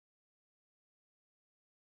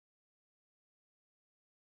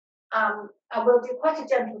And we'll do quite a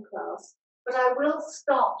gentle class, but I will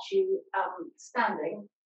start you standing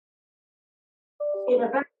in a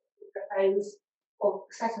very pose or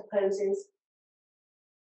set of poses.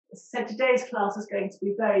 So today's class is going to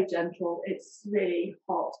be very gentle. It's really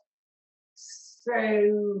hot.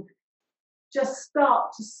 So just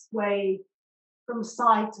start to sway from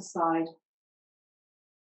side to side,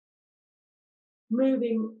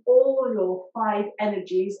 moving all your 5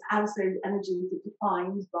 energies as those energies are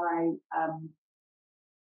defined by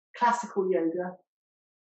classical yoga.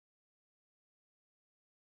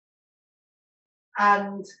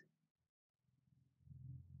 And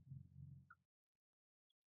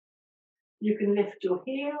you can lift your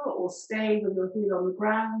heel or stay with your heel on the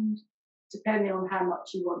ground, depending on how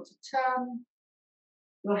much you want to turn.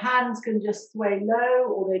 Your hands can just sway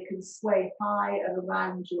low or they can sway high and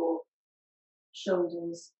around your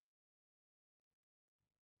shoulders.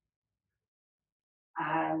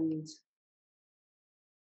 And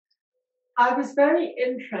I was very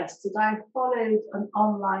interested. I followed an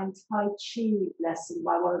online Tai Chi lesson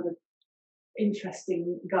by one of the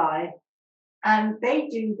interesting guy. And they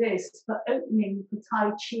do this for opening for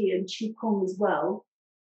Tai Chi and Qi Kong as well.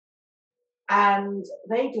 And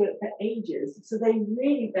they do it for ages. So they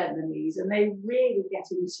really bend the knees and they really get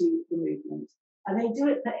into the movement. And they do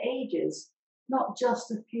it for ages, not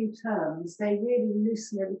just a few turns. They really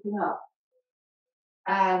loosen everything up.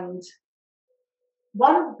 And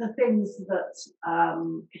one of the things that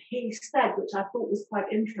he said, which I thought was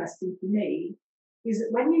quite interesting for me, is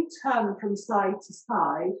that when you turn from side to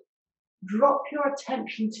side, drop your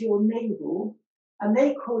attention to your navel, and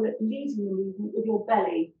they call it leading the movement with your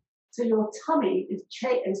belly. So your tummy is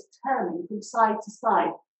turning from side to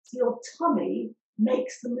side. So your tummy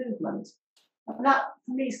makes the movement. And that,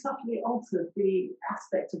 for me, subtly altered the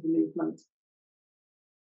aspect of the movement.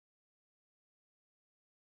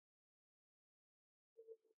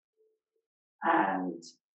 And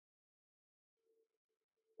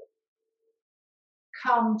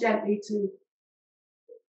come gently to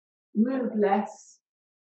move less,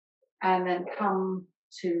 and then come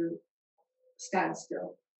to stand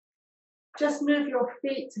still. Just move your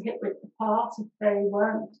feet to hip width apart if they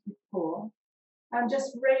weren't before, and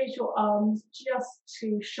just raise your arms just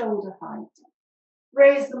to shoulder height.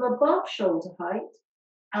 Raise them above shoulder height,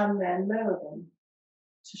 and then lower them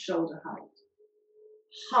to shoulder height.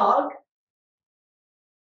 Hug.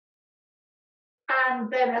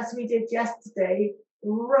 And then, as we did yesterday,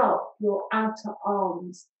 rub your outer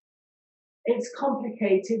arms. It's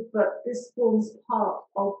complicated, but this forms part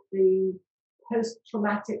of the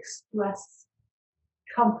post-traumatic stress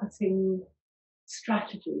comforting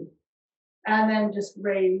strategy. And then just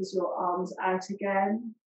raise your arms out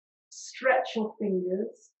again. Stretch your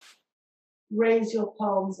fingers. Raise your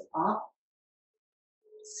palms up.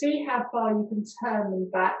 See how far you can turn them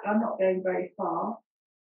back. I'm not going very far.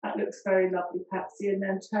 That looks very lovely, Patsy. And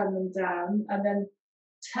then turn them down, and then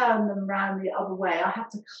turn them round the other way. I have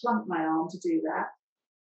to clamp my arm to do that.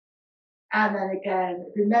 And then again,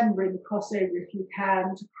 remembering the crossover if you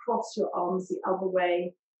can, to cross your arms the other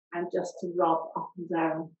way and just to rub up and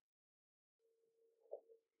down.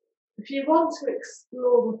 If you want to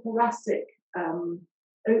explore the thoracic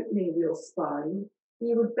opening of your spine,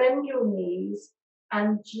 you would bend your knees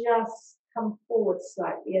and just come forward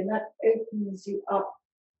slightly, and that opens you up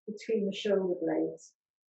between the shoulder blades.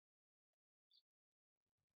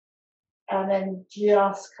 And then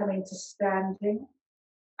just coming to standing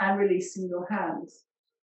and releasing your hands.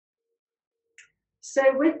 So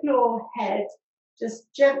with your head,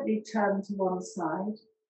 just gently turn to one side.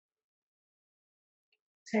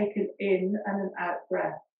 Take an in and an out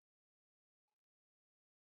breath.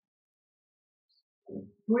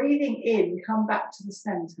 Breathing in, come back to the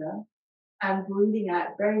center, and breathing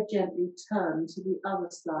out, very gently turn to the other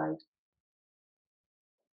side.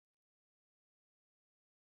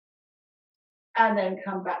 And then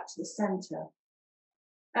come back to the center.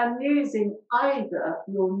 And using either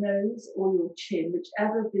your nose or your chin,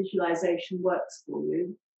 whichever visualization works for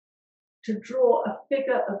you, to draw a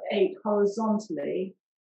figure of 8 horizontally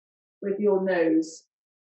with your nose.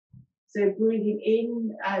 So breathing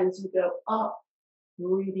in as you go up,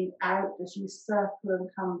 breathing out as you circle and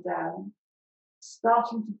come down.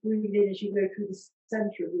 Starting to breathe in as you go through the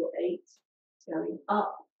center of your 8, going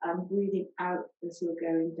up, and breathing out as you're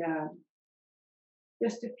going down.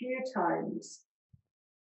 Just a few times.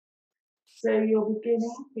 So you're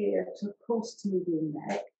beginning here to, of course, to move your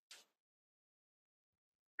neck.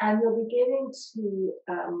 And you're beginning to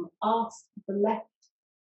ask the left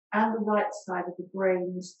and the right side of the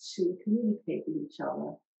brains to communicate with each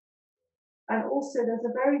other. And also there's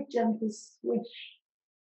a very gentle swish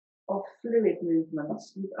of fluid movement.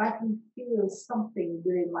 I can feel something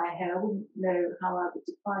within my head. I wouldn't know how I would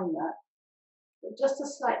define that, but just a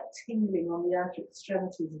slight tingling on the outer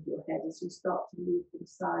extremities of your head as you start to move from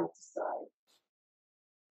side to side.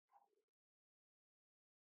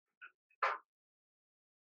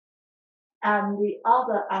 And the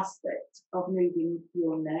other aspect of moving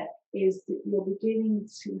your neck is that you're beginning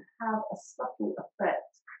to have a subtle effect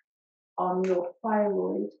on your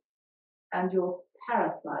thyroid and your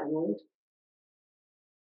parathyroid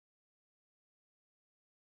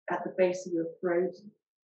at the base of your throat,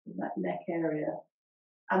 in that neck area.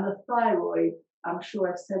 And the thyroid, I'm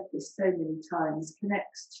sure I've said this so many times,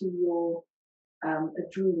 connects to your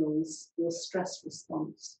adrenals, your stress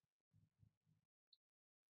response.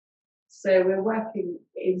 So we're working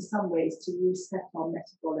in some ways to reset our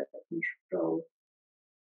metabolic control.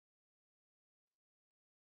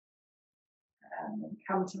 And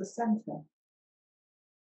come to the center.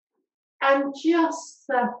 And just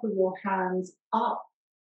circle your hands up,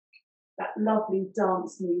 that lovely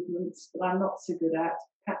dance movement that I'm not so good at.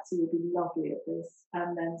 Patsy will be lovely at this.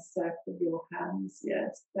 And then circle your hands,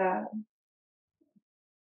 yes, down.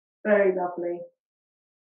 Very lovely.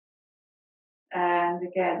 And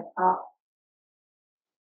again, up.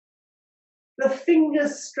 The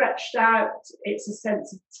fingers stretched out, it's a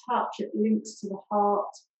sense of touch, it links to the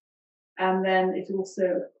heart. And then it also,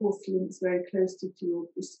 of course, links very closely to your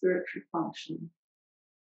respiratory function.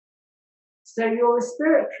 So your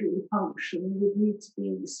respiratory function would need to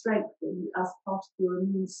be strengthened as part of your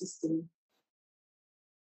immune system.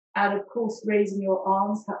 And of course, raising your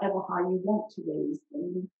arms, however high you want to raise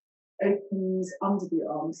them, opens under the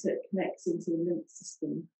arms so it connects into the lymph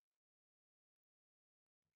system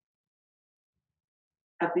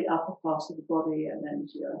at the upper part of the body, and then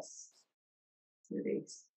just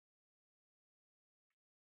release.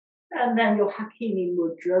 And then your Hakini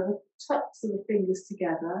Mudra, the tops of the fingers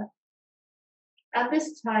together. And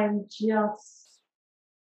this time just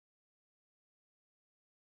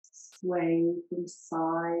sway from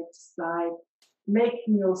side to side,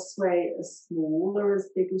 making your sway as small or as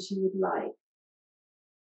big as you would like.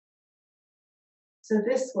 So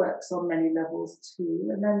this works on many levels too.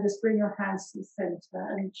 And then just bring your hands to the center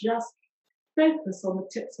and just focus on the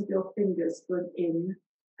tips of your fingers for an in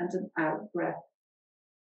and an out breath.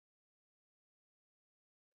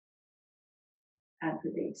 And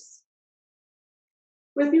release.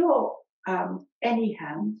 With your any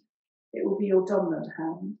hand, it will be your dominant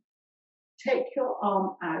hand. Take your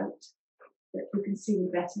arm out, that you can see me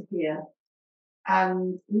better here,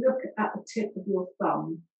 and look at the tip of your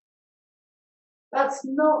thumb. That's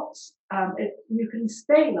not, you can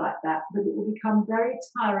stay like that, but it will become very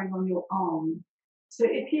tiring on your arm. So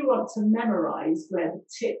if you want to memorize where the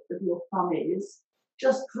tip of your thumb is,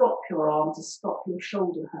 just drop your arm to stop your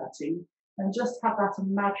shoulder hurting and just have that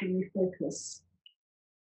imaginary focus.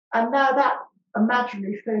 And now that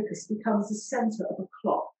imaginary focus becomes the center of a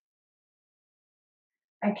clock.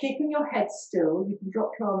 And keeping your head still, you can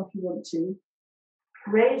drop your arm if you want to.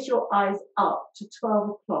 Raise your eyes up to 12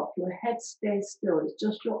 o'clock. Your head stays still. It's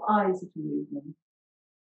just your eyes that are moving.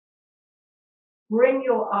 Bring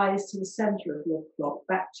your eyes to the center of your clock,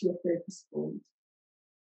 back to your focus point.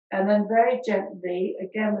 And then very gently,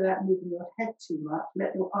 again without moving your head too much,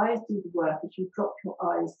 let your eyes do the work as you drop your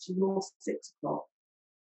eyes to your 6 o'clock.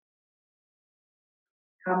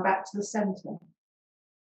 Come back to the center.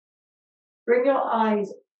 Bring your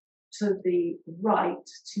eyes to the right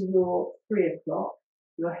to your 3 o'clock.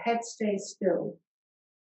 Your head stays still.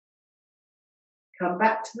 Come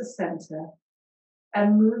back to the center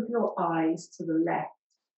and move your eyes to the left.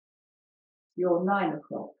 Your 9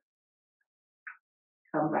 o'clock.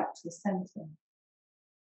 Come back to the center.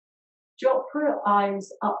 Drop your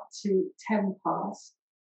eyes up to 10 past.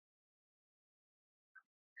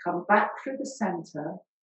 Come back through the center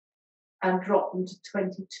and drop them to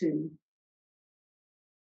 22.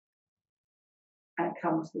 And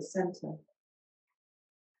come to the center.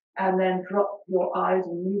 And then drop your eyes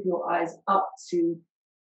and move your eyes up to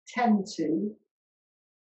 10 to.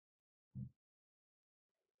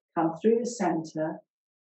 Come through the center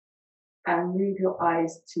and move your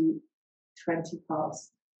eyes to 20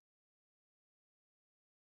 past.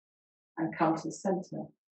 And come to the center.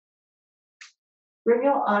 Bring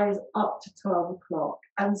your eyes up to 12 o'clock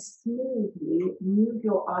and smoothly move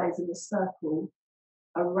your eyes in a circle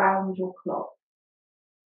around your clock.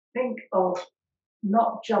 Think of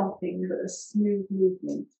not jumping, but a smooth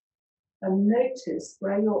movement. And notice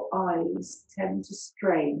where your eyes tend to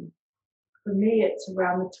strain. For me, it's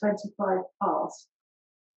around the 25 past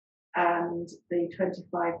and the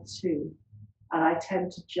 25 to, and I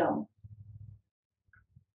tend to jump.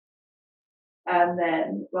 And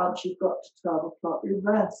then once you've got to 12 o'clock,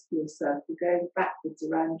 reverse your circle, going backwards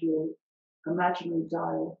around your imaginary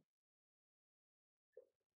dial.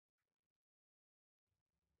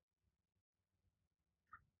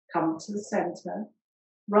 Come to the center,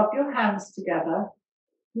 rub your hands together.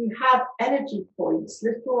 You have energy points,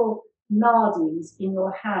 little nadis in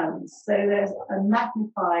your hands. So there's a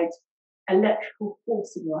magnified electrical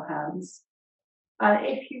force in your hands. And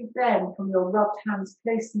if you then, from your rubbed hands,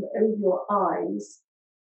 place them over your eyes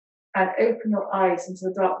and open your eyes into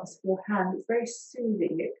the darkness of your hand, it's very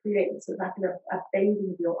soothing. It creates a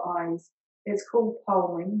bathing of your eyes. It's called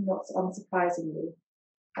palming, not unsurprisingly.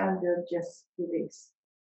 And then just release.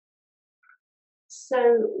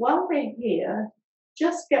 So while we're here,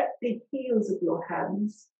 just get the heels of your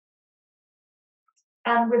hands,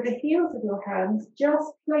 and with the heels of your hands,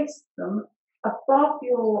 just place them above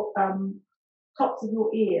your tops of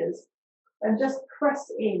your ears and just press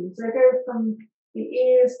in. So go from the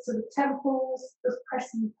ears to the temples, just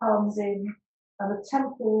pressing the palms in, and the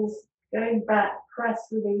temples going back, press,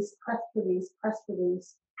 release, press, release, press,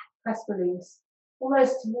 release, press, release,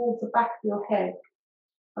 almost towards the back of your head,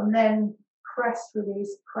 and then press,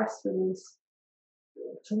 release,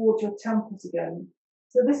 towards your temples again.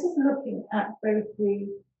 So this is looking at both the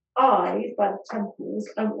eyes by the temples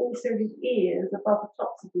and also the ears above the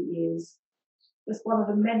tops of the ears. Just one of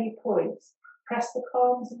the many points. Press the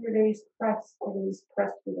palms and release, press, release,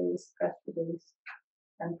 press, release, press, release,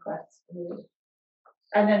 and press, release.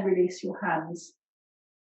 And then release your hands.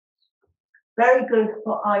 Very good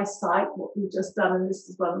for eyesight, what we've just done, and this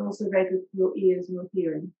is one, and also very good for your ears and your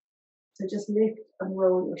hearing. So just lift and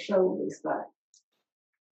roll your shoulders back.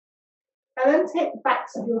 And then take the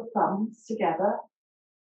backs of your thumbs together,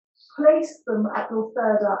 place them at your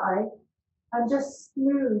third eye, and just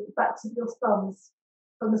smooth the backs of your thumbs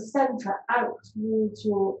from the center out towards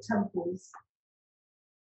your temples.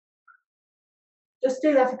 Just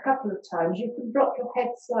do that a couple of times. You can drop your head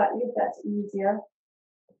slightly if that's easier.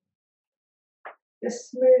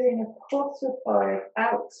 Just smoothing across your forehead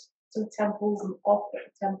out to the temples and off at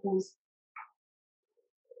the temples.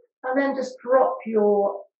 And then just drop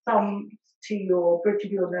your thumb to your bridge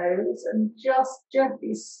of your nose and just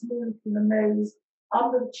gently smooth from the nose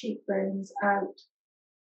under the cheekbones out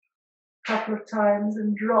a couple of times,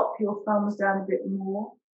 and drop your thumbs down a bit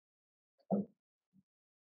more.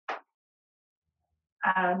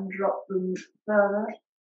 And drop them further.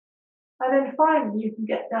 And then finally you can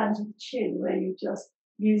get down to the chin, where you just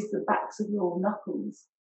use the backs of your knuckles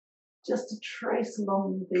just to trace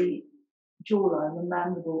along the jawline, the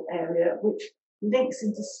mandible area, which links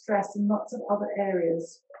into stress in lots of other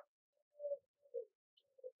areas.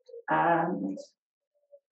 And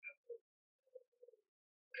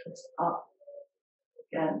just up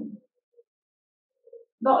again.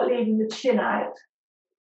 Not leaving the chin out.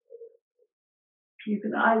 You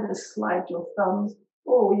can either slide your thumbs,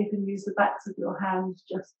 or you can use the backs of your hands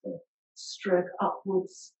just to stroke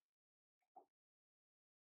upwards.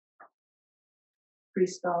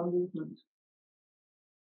 Freestyle movement.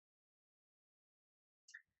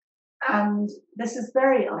 And this is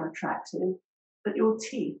very unattractive, but your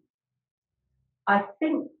teeth. I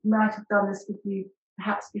think might have done this with you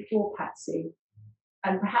perhaps before, Patsy,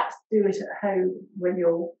 and perhaps do it at home when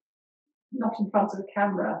you're not in front of the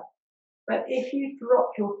camera. But if you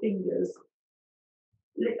drop your fingers,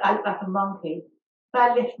 I look like a monkey. If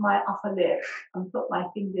I lift my upper lip and put my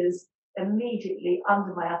fingers immediately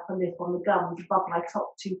under my upper lip on the gums above my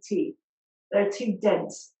top two teeth, there are two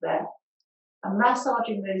dents there. And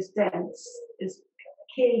massaging those dents is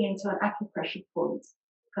keying into an acupressure point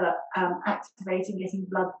for activating, getting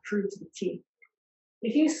blood through to the teeth.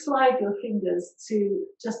 If you slide your fingers to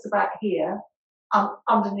just about here,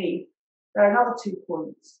 underneath, there are another 2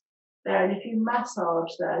 points there. And if you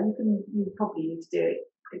massage there, you probably need to do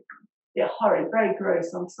it. It's horrid, very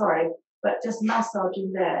gross, I'm sorry, but just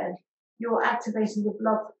massaging there, you're activating the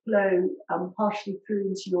blood flow partially through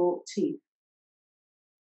into your teeth.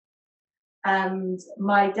 And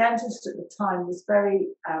my dentist at the time was very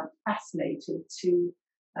fascinated to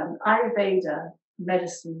Ayurveda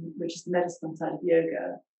medicine, which is the medicine side of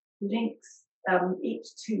yoga, links each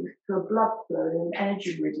tooth to a blood flow and an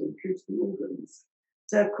energy rhythm through to the organs.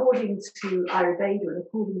 So according to Ayurveda, and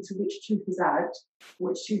according to which tooth is out,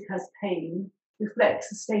 which tooth has pain, reflects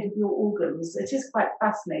the state of your organs. It is quite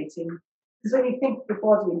fascinating, because when you think of the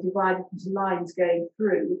body and divide it into lines going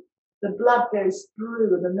through, the blood goes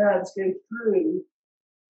through and the nerves go through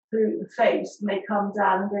the face, and they come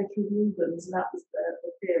down and go through the organs, and that was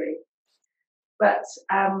the theory. But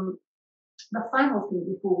the final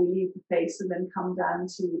thing before we leave the face and then come down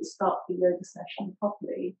to start the yoga session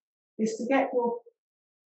properly is to get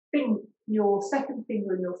your second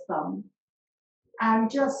finger and your thumb and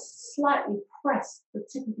just slightly press the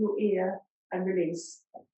tip of your ear and release.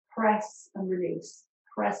 Press and release.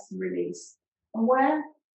 Press and release. And where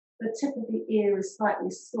the tip of the ear is slightly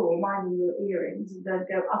sore, minding your earrings, and then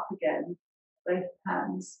go up again, both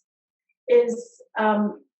hands, is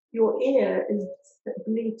your ear is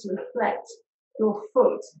believed to reflect your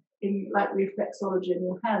foot in like reflexology in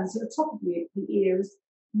your hands. So the top of the ear is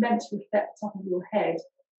meant to reflect the top of your head.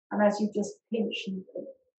 And as you just pinch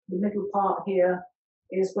the middle part here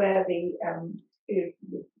is where the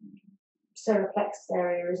solar plexus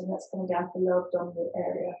area is, and that's coming down to the lower abdominal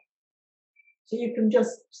area. So you can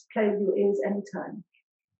just play with your ears anytime.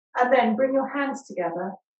 And then bring your hands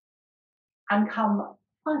together and come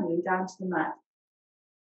finally down to the mat.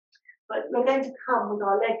 But we're going to come with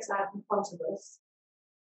our legs out in front of us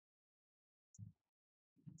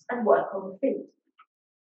and work on the feet.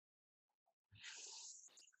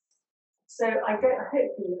 So hopefully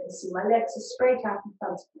you can see my legs are straight out in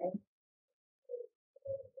front of me.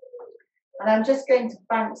 And I'm just going to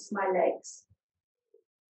bounce my legs,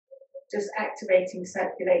 just activating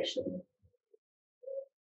circulation.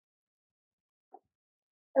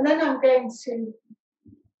 And then I'm going to,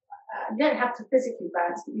 you don't have to physically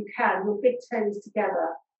bounce, but you can, your big toes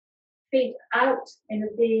together, feet out in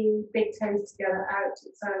a V, big toes together out.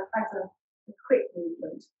 It's a quick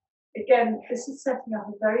movement. Again, this is setting up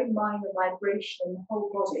a very minor vibration in the whole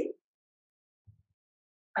body.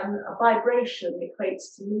 And a vibration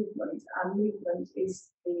equates to movement, and movement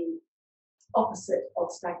is the opposite of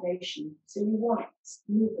stagnation. So you want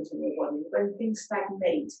movement in your body. When things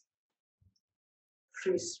stagnate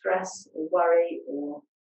through stress or worry or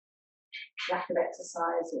lack of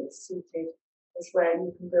exercise or seated, is where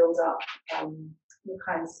you can build up all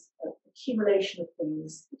kinds of accumulation of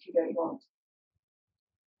things that you don't want.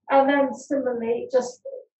 And then similarly, just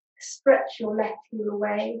stretch your left heel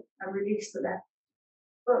away and release the left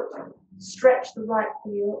foot. Stretch the right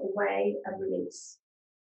heel away and release.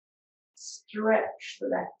 Stretch the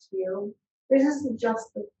left heel. This isn't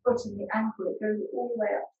just the foot and the ankle, it goes all the way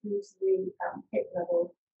up through to the hip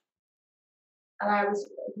level. And I was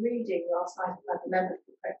reading last night, if I remember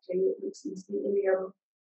correctly, it looks into the ilium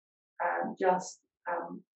and just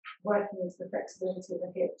working into the flexibility of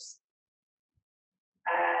the hips.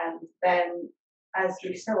 And then, as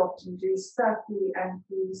we so often do, circle the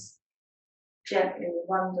ankles gently in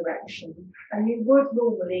one direction. And you would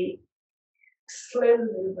normally slow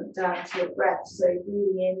the movement down to your breath. So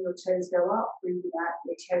breathing in, your toes go up, breathing out,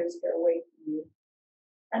 your toes go away from you.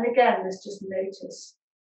 And again, let's just notice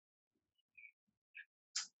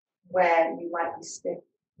where you might be stiff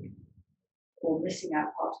or missing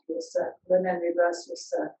out part of your circle, and then reverse your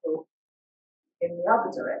circle in the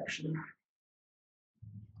other direction.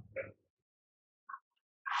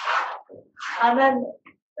 And then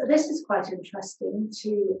this is quite interesting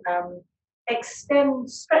to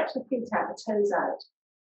stretch the feet out, the toes out.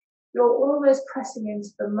 You're always pressing into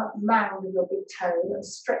the mound of your big toe and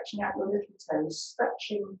stretching out your little toes.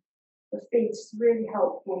 Stretching the feet is really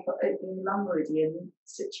helpful for opening the lung meridian,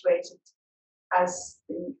 situated as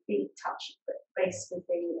the feet touch the base of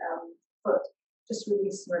the foot. Just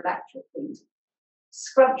release and relax your feet.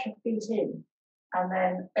 Scrunch your feet in and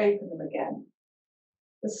then open them again.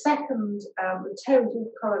 The second, the toes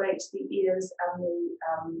all correlate to the ears and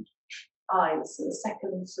the eyes. So the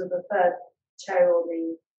second, so the third toe or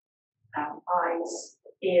the eyes,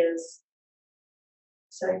 ears.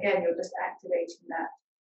 So again, you're just activating that.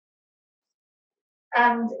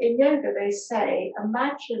 And in yoga, they say,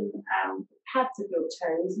 imagine the pads of your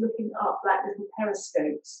toes looking up like little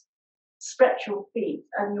periscopes. Stretch your feet,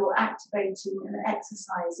 and you're activating and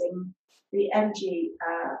exercising the energy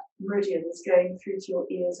meridians going through to your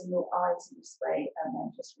ears and your eyes in this way, and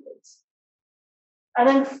then just release. And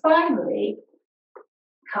then finally,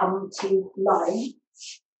 come to lying.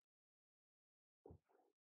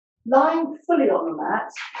 Lying fully on the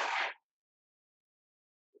mat.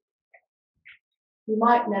 You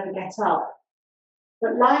might never get up,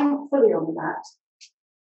 but lying fully on the mat.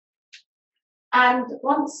 And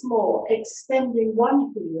once more, extending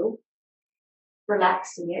one heel,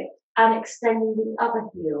 relaxing it, and extending the other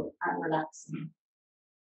heel and relaxing.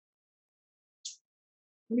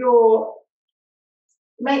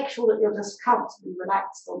 Make sure that you're just comfortably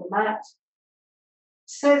relaxed on the mat.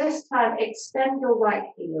 So this time, extend your right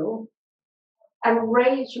heel and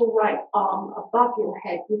raise your right arm above your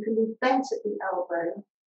head. You can be bent at the elbow.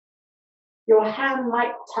 Your hand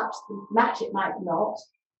might touch the mat, it might not.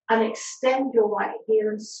 And extend your right heel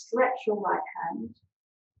and stretch your right hand.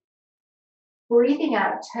 Breathing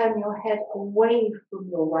out, turn your head away from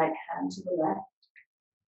your right hand to the left.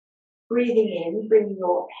 Breathing in, bring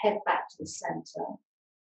your head back to the center.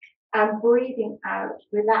 And breathing out,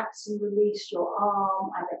 relax and release your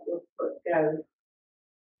arm and let your foot go.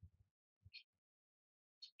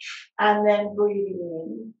 And then breathing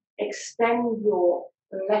in, extend your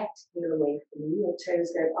left heel away from you, your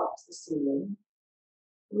toes go up to the ceiling.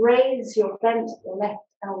 Raise your bent left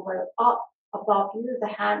elbow up above you, the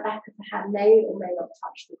hand, back of the hand may or may not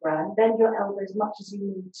touch the ground. Bend your elbow as much as you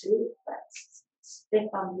need to, that's stiff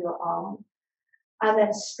under your arm. And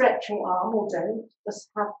then stretch your arm, or don't, just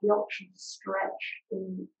have the option to stretch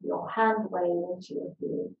in your hand away into your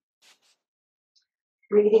heel.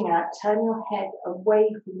 Breathing out, turn your head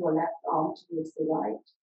away from your left arm towards the right.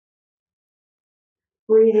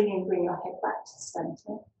 Breathing in, bring your head back to the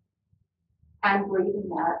center. And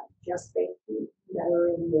breathing out, just basically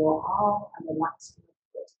lowering your arm and relaxing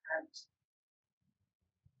your foot out.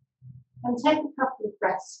 And take a couple of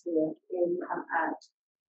breaths here, in and out.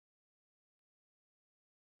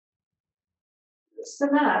 So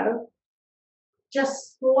now,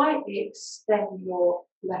 just slightly extend your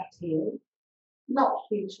left heel, not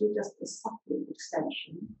hugely, just a subtle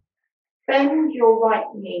extension. Bend your right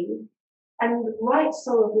knee, and the right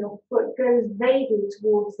sole of your foot goes vaguely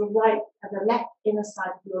towards the right and the left inner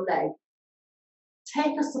side of your leg.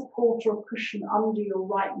 Take a support or a cushion under your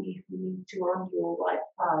right knee if you need to, or under your right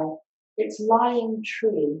thigh. It's lying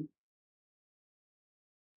tree.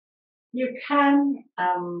 You can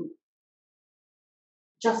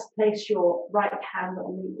just place your right hand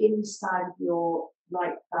on the inside of your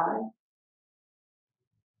right thigh.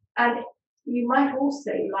 And you might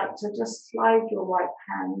also like to just slide your right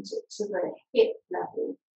hand to the hip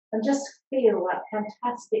level and just feel that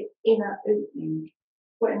fantastic inner opening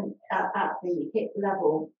when at the hip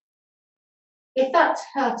level. If that's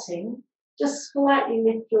hurting, just slightly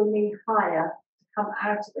lift your knee higher to come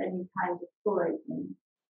out of any kind of full opening.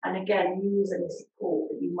 And again, use any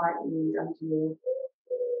support that you might need under your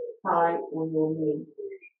thigh or your knee.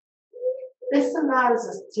 This allows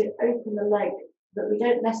us to open the leg that we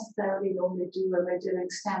don't necessarily normally do when we're doing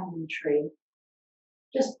standing tree.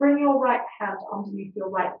 Just bring your right hand underneath your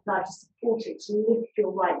right thigh to support it, to lift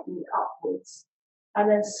your right knee upwards, and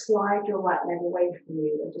then slide your right leg away from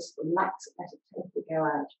you and just relax and let it totally go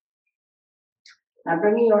out. Now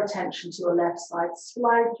bringing your attention to your left side,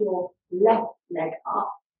 slide your left leg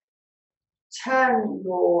up, turn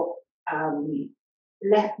your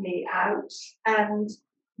left knee out, and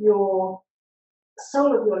your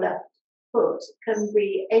sole of your left foot can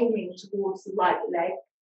be aiming towards the right leg,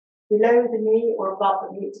 below the knee or above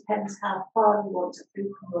the knee. It depends how far you want to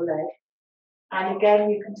open your leg. And again,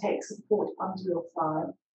 you can take support under your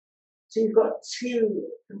thigh. So you've got two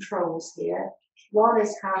controls here. One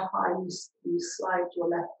is how high you slide your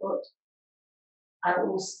left foot, and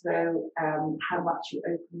also how much you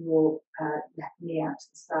open your left knee out to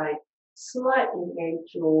the side. Slightly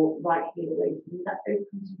engage your right heel away from you. That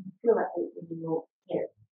opens, you can feel that opening in your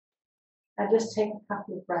hip. And just take a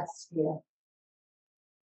couple of breaths here.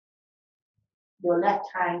 Your left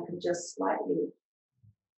hand can just slightly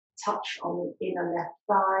touch on the inner left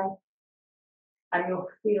thigh, and you'll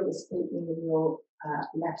feel this opening in your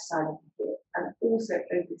left side of the hip, and it also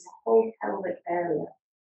opens the whole pelvic area.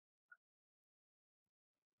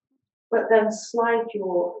 But then slide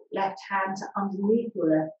your left hand to underneath your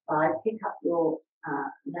left thigh, pick up your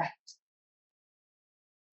left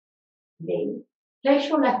knee, place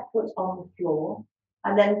your left foot on the floor,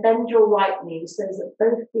 and then bend your right knee so that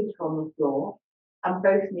both feet are on the floor and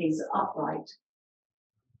both knees are upright.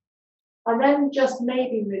 And then just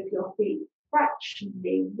maybe move your feet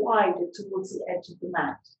fractionally wider towards the edge of the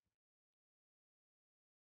mat.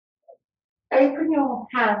 Open your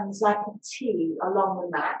hands like a T along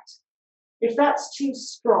the mat. If that's too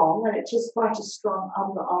strong, and it is quite a strong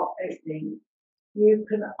under-arm opening, you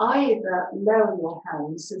can either lower your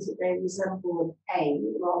hands so that they resemble an A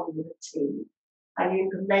rather than a T, and you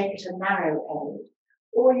can make it a narrow A,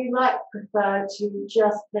 or you might prefer to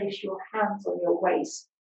just place your hands on your waist,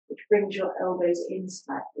 which brings your elbows in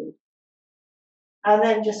slightly. And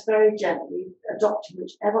then just very gently, adopting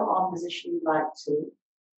whichever arm position you like to,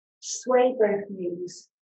 sway both knees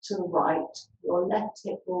to the right. Your left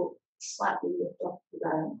hip will slightly lift off the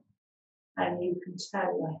ground, and you can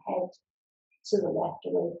turn your head to the left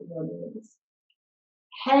away from your knees.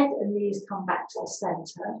 Head and knees come back to the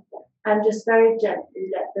center, and just very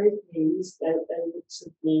gently let both knees go over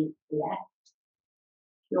to the left.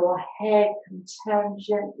 Your head can turn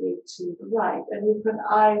gently to the right, and you can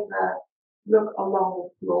either look along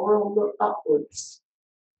the floor or look upwards.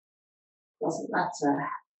 Doesn't matter.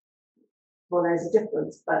 well, there's a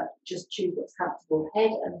difference, but just choose what's comfortable.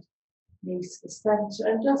 Head and knees to the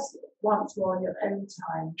centre, and just once more on your own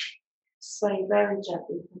time, sway very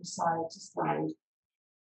gently from side to side.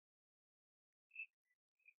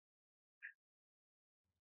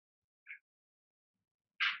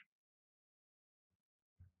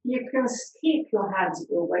 You can keep your hands at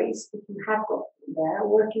your waist if you have got them there,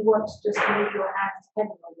 or if you want to just move your hands,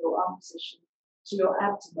 depending on your arm position, to your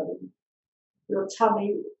abdomen. Your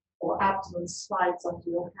tummy or abdomen slides onto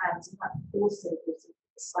your hands, and that also gives a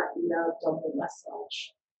slightly lower abdominal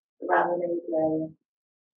massage around the navel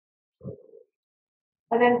area.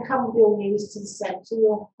 And then come with your knees to the centre,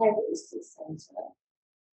 your head is to the centre.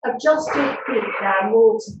 Adjust your feet down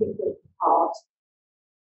more to hip width apart.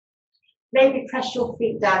 Maybe press your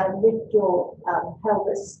feet down and lift your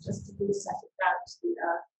pelvis just to reset it down to the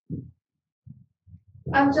earth.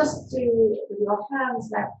 And just do with your hands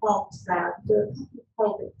now, palms down, do a couple of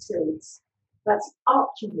pelvic tilts. That's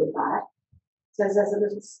arching your back, so there's a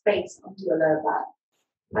little space under your lower back.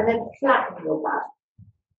 And then flatten your back.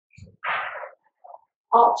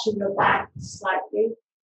 Arching your back slightly,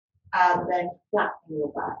 and then flatten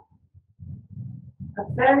your back. A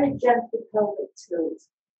very gentle pelvic tilt.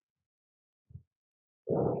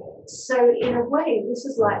 So in a way, this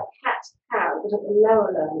is like cat-cow, but at the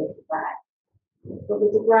lower level of the back, but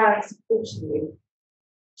with the ground supporting you.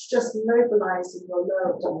 It's just mobilizing your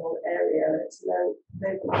lower abdominal area. It's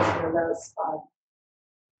mobilizing your lower spine.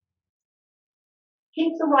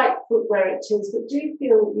 Keep the right foot where it is, but do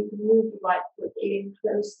feel you can move the right foot in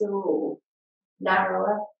closer or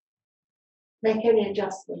narrower. Make any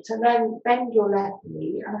adjustment, and then bend your left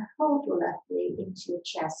knee and hold your left knee into your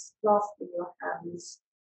chest, clasping your hands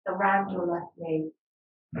around your left knee.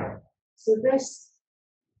 So this,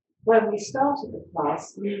 when we started the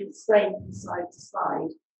class, we swayed from side to side.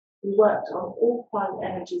 We worked on all 5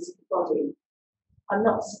 energies of the body, and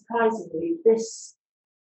not surprisingly, this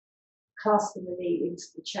clasping the knee into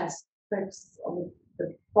the chest focuses on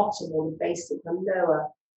the bottom or the basic, the lower,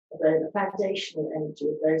 the foundational energy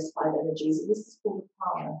of those 5 energies, and this is called a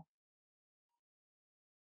prana.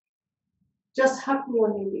 Just hugging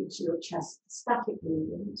your knee into your chest, static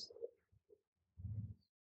movement.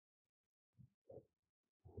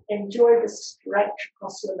 Enjoy the stretch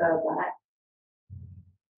across your lower back.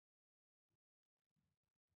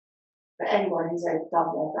 For anyone who's ever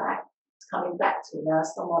done their back, it's coming back to me now.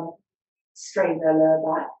 Someone strained their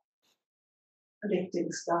lower back,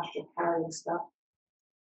 lifting stuff or carrying stuff.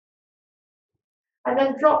 And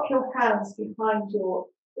then drop your hands behind your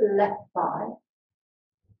left thigh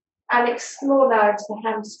and explore now into the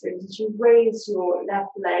hamstrings as you raise your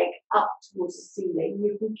left leg up towards the ceiling.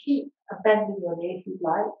 You can keep bending your knee if you'd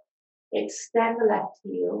like. Extend the left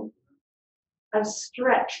heel and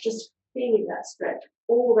stretch, just feeling that stretch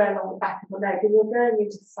all the way along the back of the leg. And you're going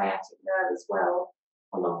into the sciatic nerve as well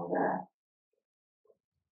along there.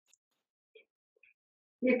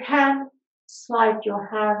 You can slide your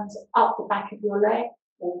hands up the back of your leg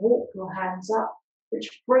or walk your hands up,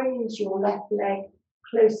 which brings your left leg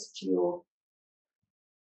close to your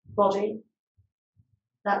body.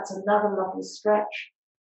 That's another lovely stretch.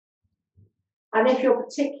 And if you're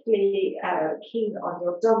particularly keen on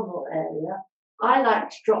your abdominal area, I like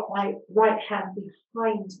to drop my right hand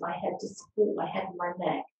behind my head to support my head and my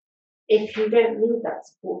neck. If you don't need that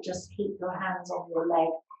support, just keep your hands on your leg.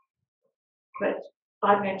 But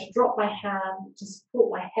I'm going to drop my hand to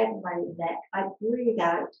support my head and my neck. I breathe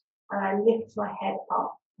out and I lift my head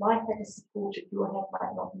up. My head is supported, your head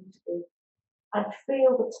might not need to be. And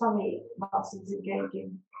feel the tummy muscles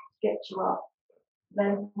engaging to get you up.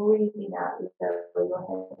 Then breathing out, lower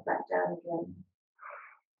your head back down again.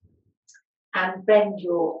 And bend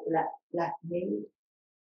your left knee.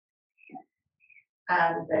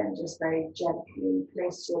 And then just very gently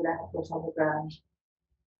place your left foot on the ground.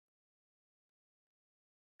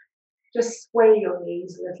 Just sway your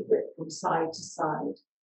knees a little bit from side to side.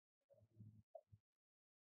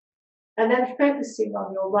 And then focusing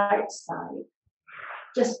on your right side,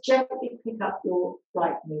 just gently pick up your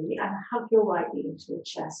right knee and hug your right knee into your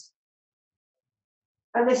chest.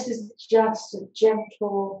 And this is just a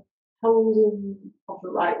gentle holding of the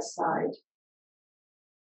right side.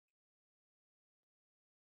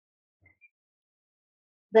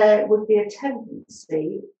 There would be a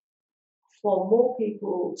tendency for more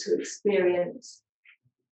people to experience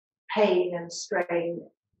pain and strain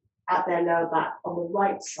at their lower back on the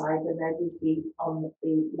right side than there would be on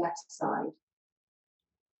the left side.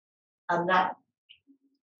 And that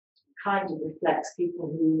kind of reflects people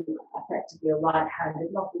who effectively are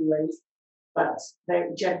right-handed, not always, but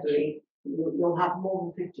very generally, you'll have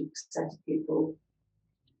more than 50% of people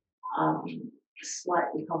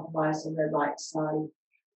slightly compromised on their right side,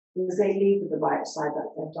 because they lead with the right side,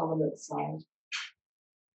 that's their dominant side.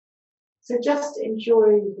 So just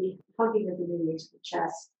enjoy the hugging of the knee into the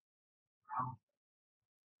chest.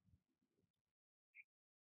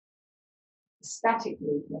 The static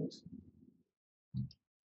movement.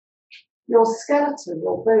 Your skeleton,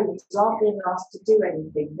 your bones aren't being asked to do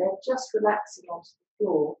anything, they're just relaxing onto the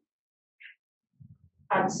floor.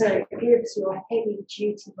 And so it gives your heavy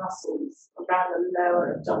duty muscles around the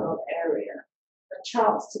lower abdominal area a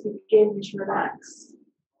chance to begin to relax.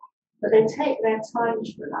 But they take their time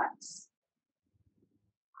to relax.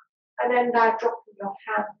 And then now dropping your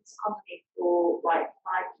hands underneath your right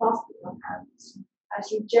thigh, clasping your hands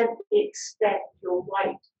as you gently extend your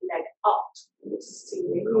right leg up towards the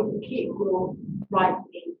ceiling. You can keep your right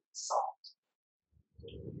knee soft,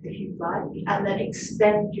 if you like, and then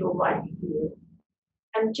extend your right heel.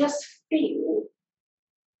 And just feel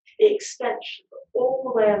the extension all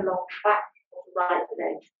the way along the back of the right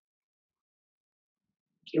leg.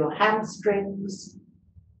 Your hamstrings,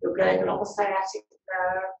 you're going along the sciatic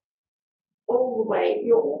nerve, all the way.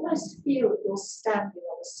 You almost feel that you're standing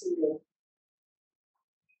on the ceiling.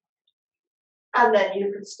 And then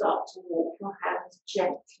you can start to walk your hands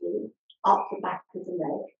gently up the back of the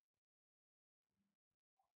leg,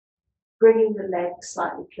 bringing the leg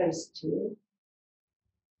slightly closer to you.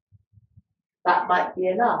 That might be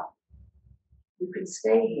enough. You can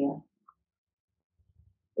stay here.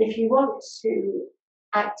 If you want to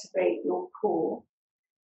activate your core,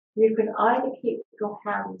 you can either keep your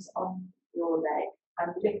hands on your leg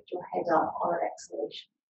and lift your head up on an exhalation,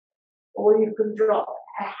 or you can drop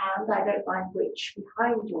a hand, I don't mind which,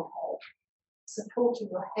 behind your head, supporting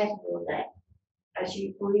your head and your neck as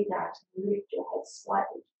you breathe out and lift your head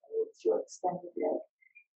slightly towards your extended leg.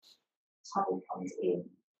 Tummy comes in.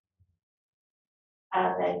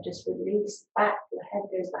 And then just release back, your head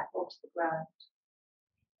goes back onto the ground.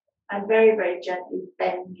 And very, very gently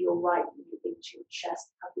bend your right knee into your chest,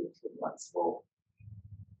 hugging to it once more.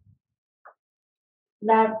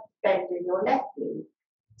 Now bending your left knee,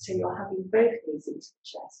 so you're hugging both knees into the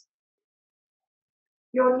chest.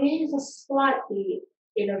 Your knees are slightly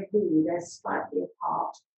in a V, they're slightly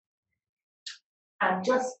apart. And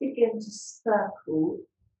just begin to circle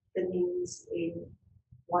the knees in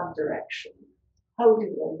one direction.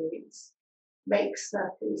 Holding your knees, make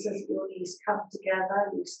circles as your knees come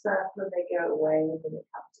together, you circle and they go away and then they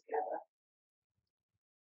come together.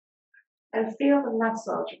 And feel the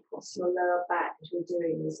massage across your lower back as you're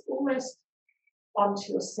doing this, almost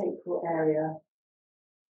onto your sacral area.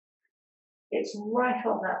 It's right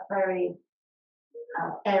on that very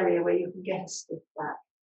area where you can get a stiff back.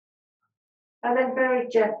 And then very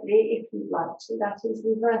gently, if you'd like to, that is,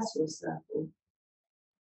 reverse your circle.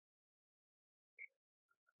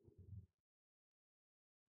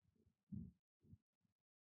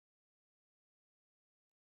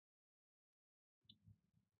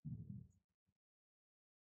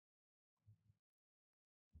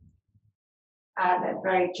 And then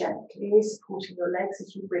very gently supporting your legs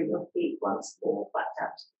as you bring your feet once more back down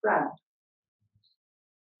to the ground.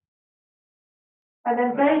 And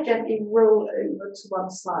then very gently roll over to one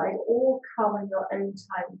side, or come in your own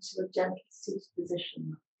time to a gentle seated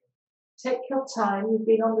position. Take your time, you've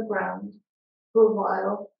been on the ground for a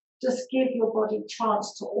while. Just give your body a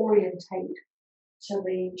chance to orientate to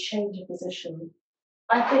the change of position.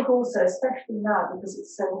 I think also, especially now because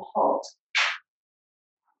it's so hot,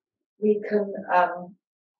 we can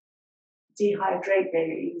dehydrate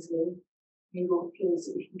very easily. You will feel as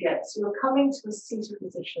we can get. So you're coming to a seated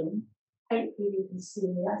position. Hopefully you can see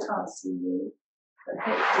me. I can't see you, but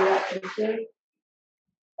hopefully that will do.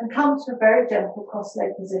 And come to a very gentle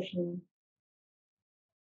cross-leg position.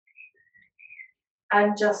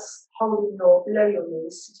 And just holding below your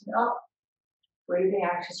knees, sitting up, breathing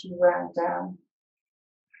out as you round down.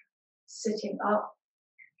 Sitting up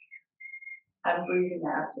and breathing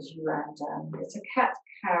out as you round down. It's a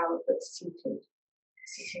cat-cow that's seated.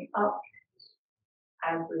 Sitting up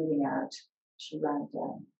and breathing out as you round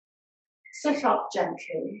down. Sit up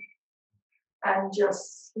gently and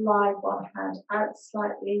just slide one hand out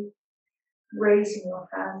slightly, raising your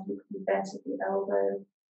hand. You can be bent at the elbow,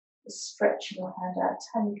 just stretching your hand out.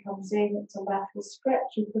 Tummy comes in, it's a lateral stretch.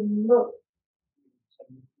 You can look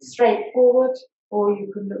straight forward or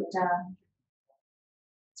you can look down.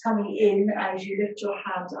 Tummy in as you lift your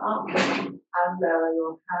hand up and lower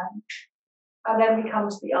your hand. And then we come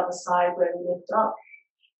to the other side where we lift up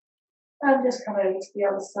and just come over to the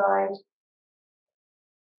other side.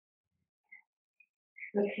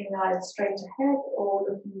 Looking either straight ahead or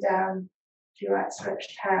looking down to your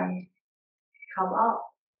outstretched hand. Come up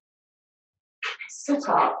sit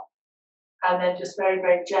up and then just very,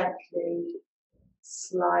 very gently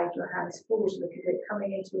slide your hands forward a little bit,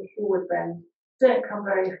 coming into a forward bend. Don't come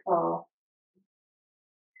very far.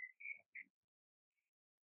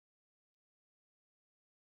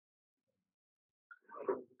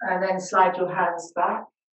 And then slide your hands back.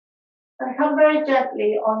 And come very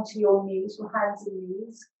gently onto your knees, your hands and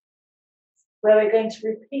knees, where we're going to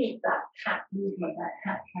repeat that cat movement, that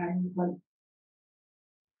cat-cow movement.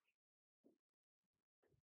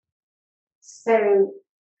 So,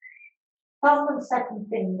 thumb and second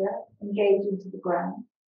finger engage into the ground.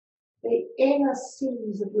 The inner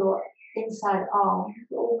seams of your inside arm,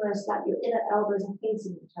 almost like your inner elbows are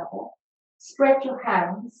facing each other. Spread your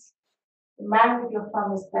hands. The man with your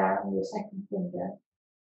thumb is down, your second finger.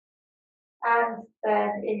 And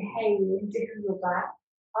then inhaling, dipping your back,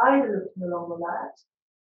 either looking along the mat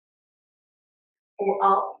or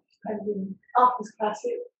up, depending, up is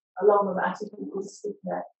classic, along the mat if you can sit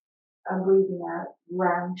there, and breathing out,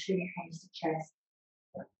 round chin comes to chest.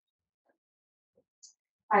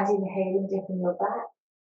 And inhaling, dipping your back.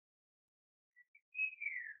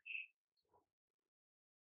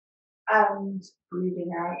 And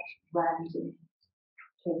breathing out, rounding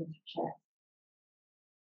chin to chest.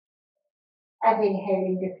 And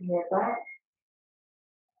inhaling, dipping your back.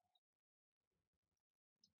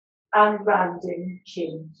 And rounding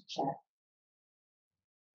chin to chest.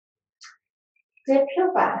 Dip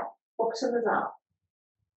your back, bottom is up.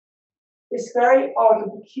 This very odd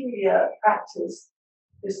and peculiar practice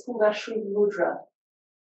is called Ashwini Mudra.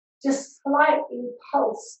 Just slightly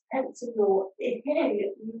pulse, tensing your, here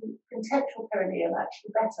you can tense your perineum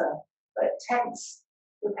actually better, but tense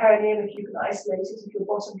your perineum if you can isolate it. If your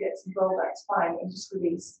bottom gets involved, that's fine, and just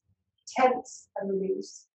release. Tense and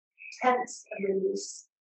release. Tense and release.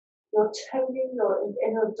 You're toning your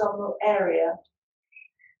inner abdominal area.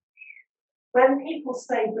 When people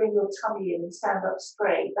say bring your tummy in and stand up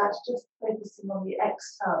straight, that's just focusing on the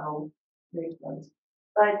external movement.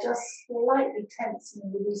 By just slightly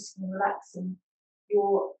tensing, releasing, and relaxing,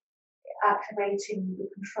 you're activating the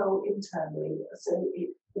control internally. So it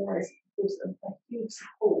almost gives a huge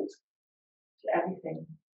support to everything.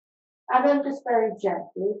 And then just very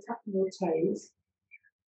gently tapping your toes.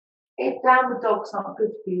 If downward dog's not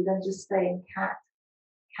good for you, then just stay in cat,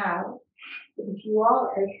 cow. But if you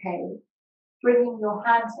are okay, bringing your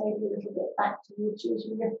hands maybe a little bit back towards you as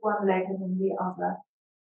you lift one leg and then the other.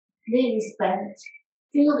 Knees bent.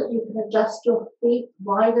 Feel that you can adjust your feet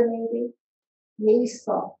wider maybe. Knees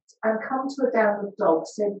soft. And come to a downward dog.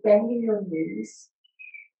 So bending your knees.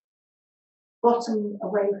 Bottom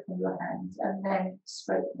away from your hands and then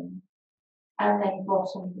straightening. And then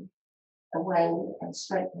bottom away and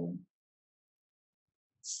straightening.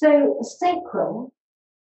 So the sacrum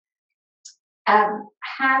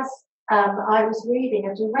has, I was reading,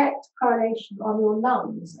 a direct correlation on your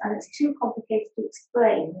lungs, and it's too complicated to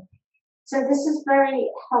explain. So this is very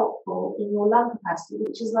helpful in your lung capacity,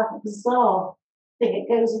 which is like a bizarre thing.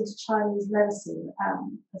 It goes into Chinese medicine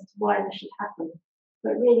as to why this should happen,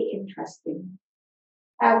 but really interesting.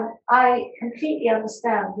 I completely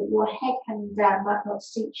understand that your head hanging down might not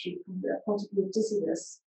suit you from the point of view of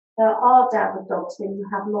dizziness. There are downward dogs when you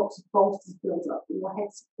have lots of bolsters built up with your head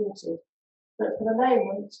supported. But for the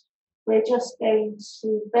moment, we're just going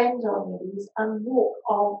to bend our knees and walk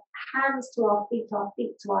our hands to our feet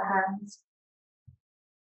to our hands,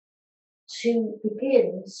 to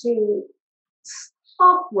begin to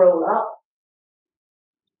half roll up,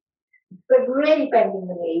 but really bending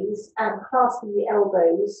the knees and clasping the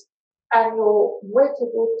elbows, and your weight of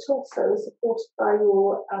your torso is supported by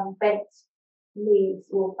your bent knees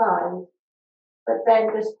or thighs. But then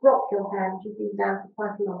just drop your hands, you've been down for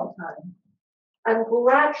quite a long time, and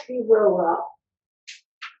gradually roll up,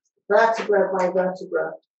 vertebra by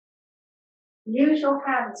vertebra. Use your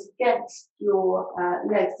hands against your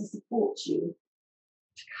legs to support you,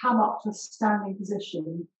 to come up to a standing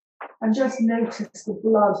position, and just notice the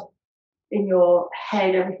blood in your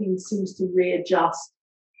head. Everything seems to readjust.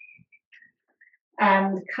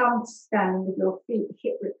 And come to standing with your feet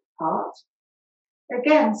hip width apart.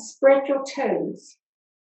 Again, spread your toes.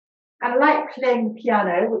 And like playing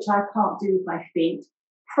piano, which I can't do with my feet,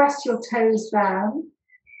 press your toes down.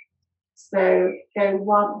 So go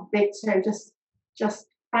one big toe, just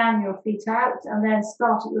fan your feet out, and then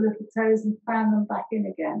start at your little toes and fan them back in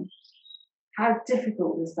again. How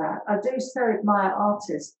difficult is that? I do so admire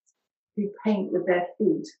artists who paint with their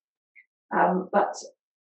feet. But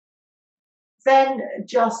then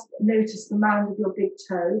just notice the mound of your big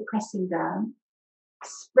toe pressing down.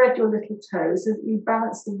 Spread your little toes so that you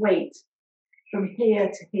balance the weight from here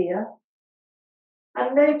to here.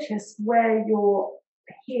 And notice where your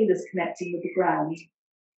heel is connecting with the ground.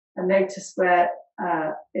 And notice where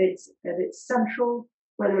it's central,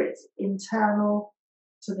 whether it's internal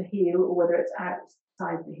to the heel or whether it's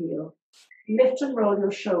outside the heel. Lift and roll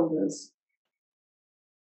your shoulders.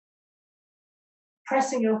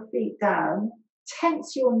 Pressing your feet down,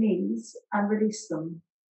 tense your knees and release them.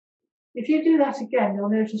 If you do that again, you'll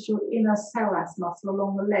notice your inner psoas muscle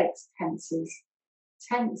along the legs tenses.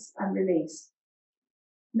 Tense and release.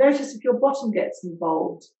 Notice if your bottom gets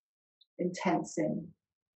involved in tensing.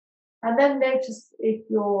 And then notice if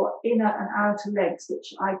your inner and outer legs,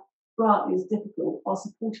 which I grant you is difficult, are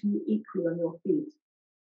supporting you equally on your feet.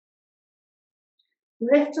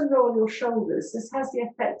 Lift and roll your shoulders. This has the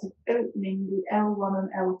effect of opening the L1 and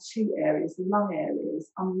L2 areas, the lung areas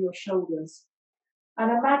under your shoulders.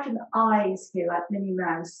 And imagine eyes here like Minnie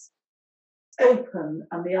Mouse, open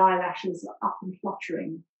and the eyelashes are up and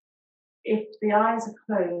fluttering. If the eyes are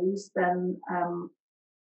closed, then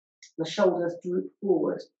the shoulders droop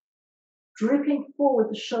forward. Drooping forward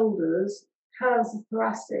the shoulders curves the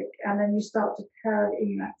thoracic, and then you start to curve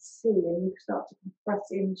in that C, and you start to compress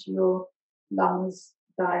into your lungs,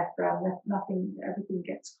 diaphragm. Everything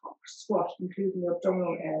gets squashed, including your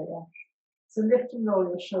abdominal area. So lift and roll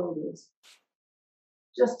your shoulders.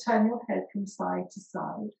 Just turn your head from side to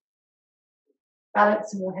side,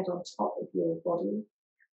 balancing your head on top of your body.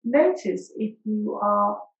 Notice if you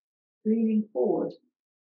are leaning forward,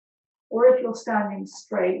 or if you're standing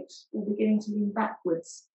straight or beginning to lean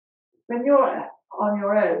backwards. When you're on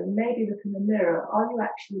your own, maybe look in the mirror. Are you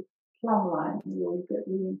actually plumb line or are you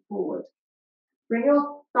leaning forward? Bring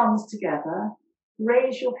your thumbs together,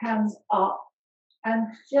 raise your hands up, and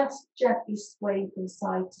just gently sway from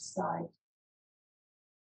side to side.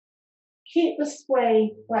 Keep the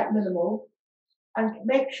sway quite minimal and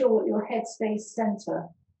make sure that your head stays center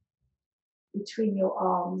between your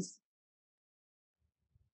arms.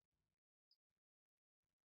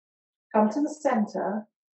 Come to the center,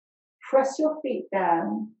 press your feet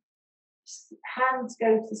down, hands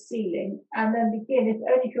go to the ceiling, and then begin, if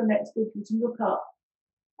only if your neck's good, to look up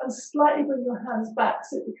and slightly bring your hands back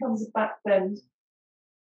so it becomes a back bend.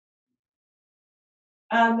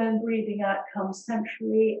 And then breathing out, come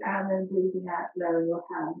centrally, and then breathing out, lower your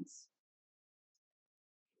hands.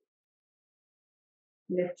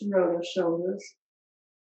 Lift and roll your shoulders.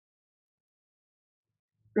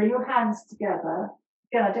 Bring your hands together.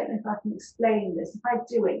 Again, I don't know if I can explain this. If I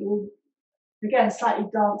do it, you'll, again, slightly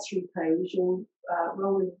dance through pose, you're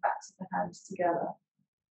rolling the backs of the hands together.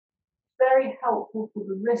 Very helpful for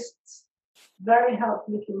the wrists, very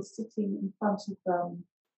helpful if you're sitting in front of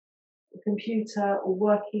a computer or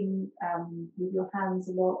working with your hands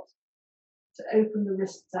a lot, to open the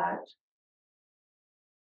wrists out.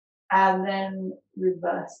 And then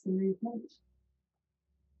reverse the movement.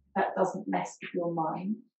 That doesn't mess with your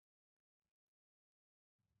mind.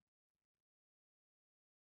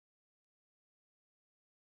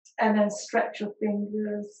 And then stretch your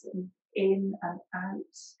fingers in and out,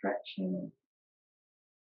 stretching.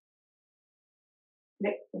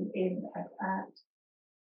 Flick them in and out.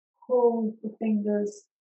 Pull the fingers,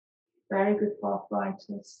 very good for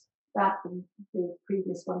arthritis. That and the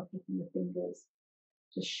previous one, flicking the fingers.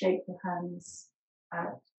 Just shake the hands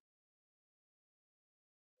out.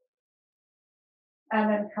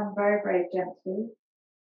 And then come very, very gently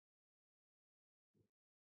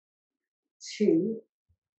to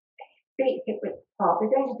feet hip width apart. We're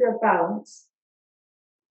going to do a balance.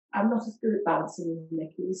 I'm not as good at balancing as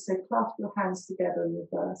Nikki, so clasp your hands together in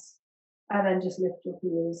reverse and then just lift your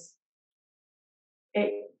heels.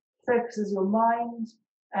 It focuses your mind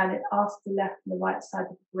and it asks the left and the right side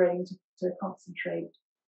of the brain to concentrate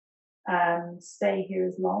and stay here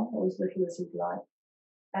as long or as little as you'd like.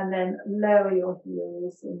 And then lower your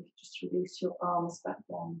heels and just release your arms back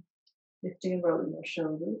down, lifting and rolling your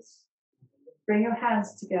shoulders. Bring your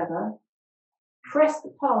hands together. Press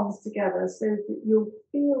the palms together so that you'll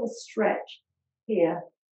feel a stretch here.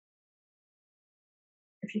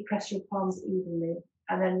 If you press your palms evenly,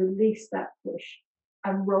 and then release that push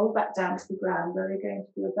and roll back down to the ground, where we're going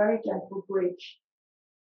to do a very gentle bridge.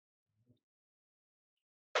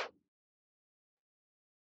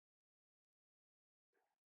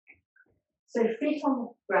 So feet on the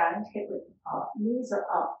ground, hip width apart, knees are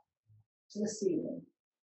up to the ceiling.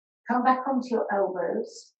 Come back onto your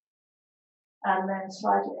elbows and then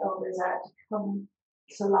slide your elbows out to come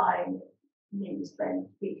to line, knees bend,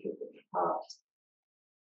 feet hip width apart.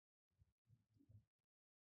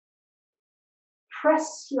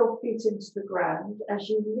 Press your feet into the ground as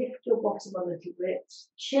you lift your bottom a little bit,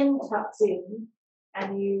 chin tucks in,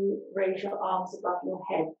 and you raise your arms above your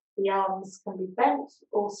head, The arms can be bent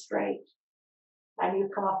or straight, and you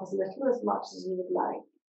come up as little as much as you would like.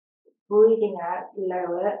 Breathing out,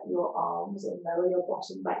 lower your arms and lower your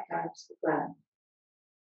bottom back down to the ground.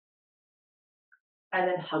 And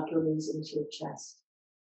then hug your knees into your chest.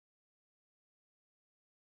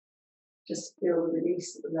 Just feel the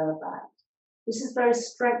release of the lower back. This is very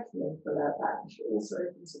strengthening for the lower back, which also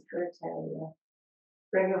opens the throat area.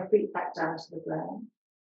 Bring your feet back down to the ground.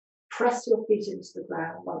 Press your feet into the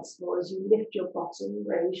ground once more as you lift your bottom,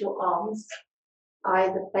 raise your arms,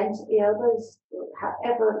 either bent at the elbows, or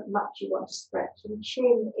however much you want to stretch, and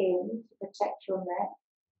chin in to protect your neck.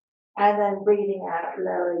 And then breathing out,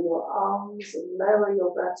 lower your arms and lower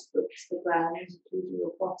your vertebrae to the ground, including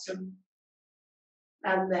your bottom.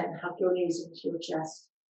 And then hug your knees into your chest.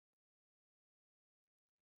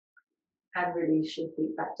 And release your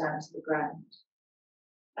feet back down to the ground.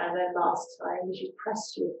 And then last time, as you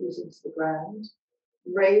press your feet into the ground,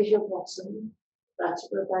 raise your bottom,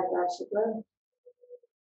 vertebra by vertebra.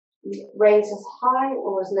 Raise as high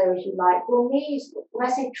or as low as you like. Your knees, when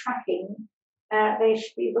I say tracking, they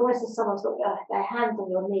should be almost as someone's got their hands on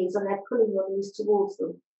your knees and they're pulling your knees towards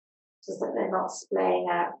them so that they're not splaying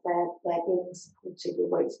out, they're being supported, your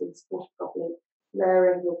weight's being supported properly.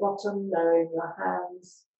 Lowering your bottom, lowering your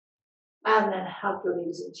hands, and then hug your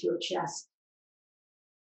knees into your chest.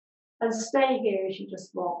 And stay here as you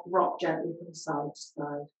just rock gently from side to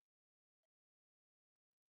side.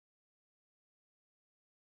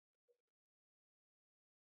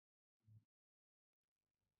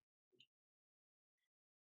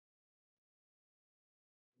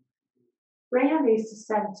 Bring your knees to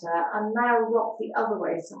centre and now rock the other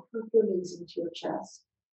way, so hug your knees into your chest,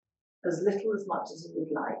 as little as much as you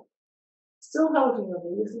would like. Still holding your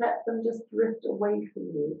knees, let them just drift away from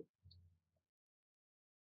you.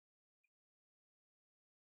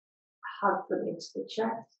 Hug them into the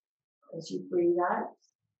chest as you breathe out.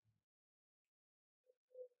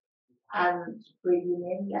 And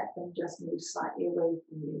breathing in, let them just move slightly away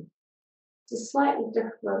from you. It's a slightly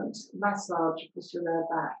different massage across your lower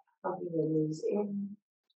back. Hugging your knees in.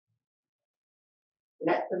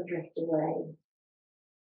 Let them drift away.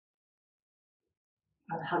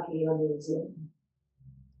 And hugging your knees in.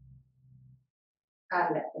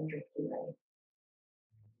 And let them drift away.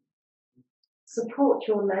 Support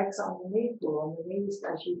your legs underneath or on the knees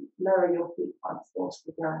as you lower your feet once more to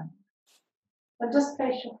the ground. And just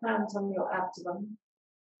place your hands on your abdomen.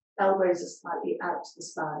 Elbows are slightly out to the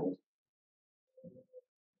side.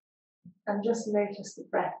 And just notice the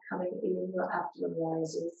breath coming in, your abdomen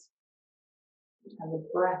rises. And the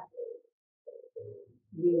breath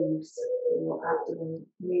leaves, your abdomen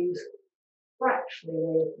moves fractionally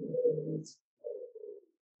away from the fingers.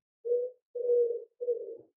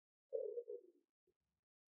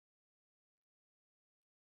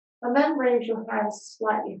 And then raise your hands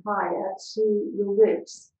slightly higher to your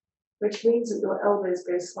ribs, which means that your elbows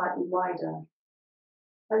go slightly wider.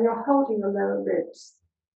 And you're holding your lower ribs.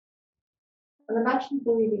 And imagine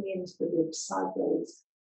breathing into the ribs sideways.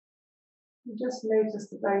 And just notice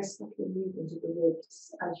the very subtle movement of the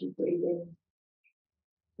ribs as you breathe in.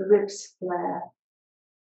 The ribs flare.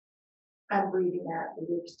 And breathing out, the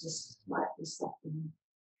ribs just slightly soften.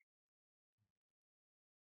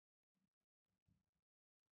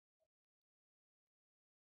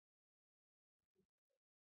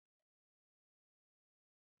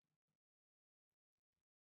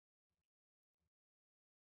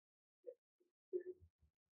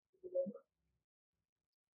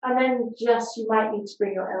 And then just, you might need to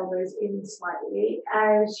bring your elbows in slightly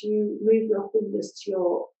as you move your fingers to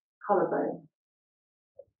your collarbone.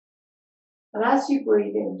 And as you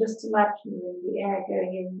breathe in, just imagine the air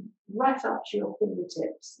going in right up to your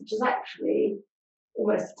fingertips, which is actually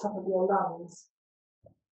almost the top of your lungs.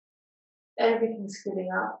 Everything's filling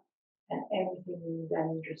up and everything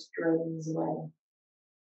then just drains away.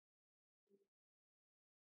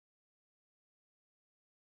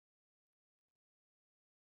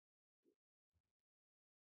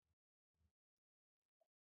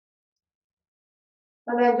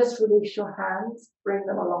 And then just release your hands, bring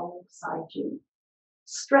them alongside you.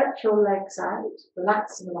 Stretch your legs out,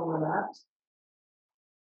 relaxing along the mat.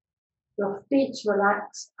 Your feet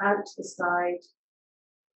relax out to the side.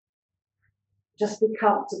 Just be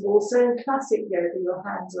comfortable. So in classic yoga, your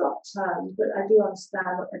hands are upturned, but I do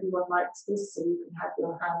understand that everyone likes this, so you can have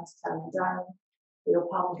your hands turned down, or your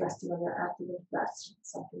palms resting on your abdomen if that's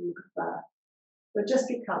something you prefer. But just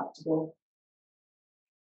be comfortable.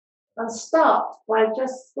 And start by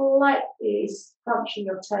just slightly crunching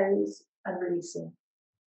your toes and releasing.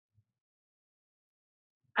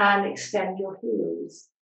 And extend your heels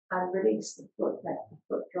and release the foot, let the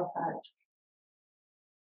foot drop out.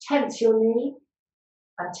 Tense your knee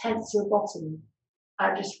and tense your bottom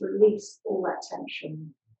and just release all that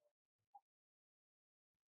tension.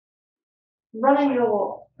 Running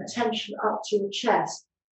your attention up to your chest,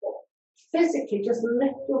 physically just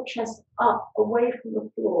lift your chest up away from the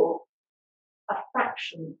floor a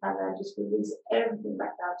fraction and then just release everything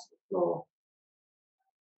back down to the floor.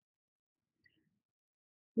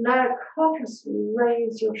 Now consciously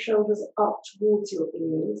raise your shoulders up towards your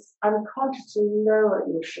ears and consciously lower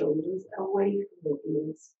your shoulders away from your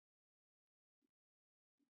ears.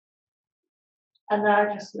 And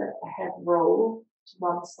now just let the head roll to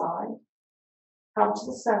one side. Come to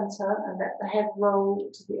the center and let the head roll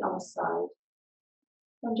to the other side.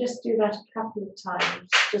 And just do that a couple of times,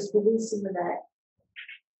 just releasing the neck.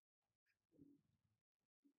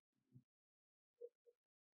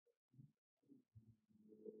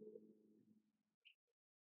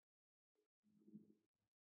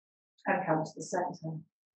 And come to the center.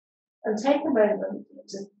 And take a moment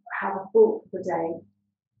to have a thought for the day.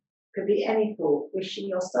 Could be any thought, wishing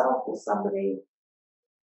yourself or somebody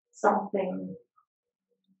something,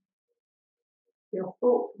 your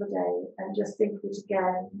thought for the day, and just think of it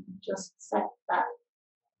again, and just set that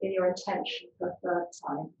in your intention for a third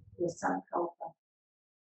time, your sankalpa.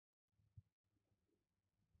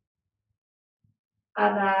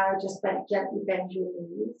 And now just gently bend your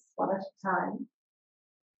knees one at a time,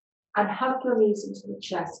 and hug your knees into the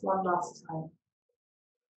chest one last time.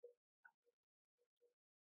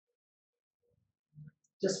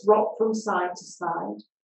 Just rock from side to side.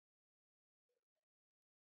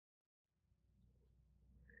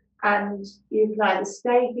 And you can either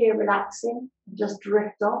stay here relaxing and just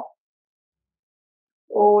drift off,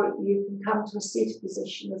 or you can come to a seated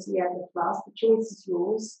position as we end the class. The choice is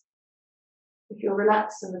yours. If you're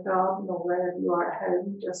relaxed in the garden or wherever you are at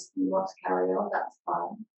home, just you want to carry on, that's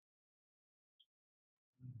fine.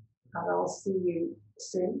 And I'll see you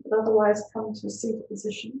soon. But otherwise, come to a seated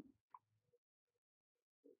position.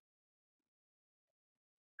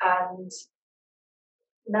 And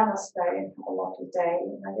namaste and have a lovely day.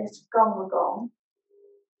 And I get a gong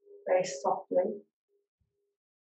very softly.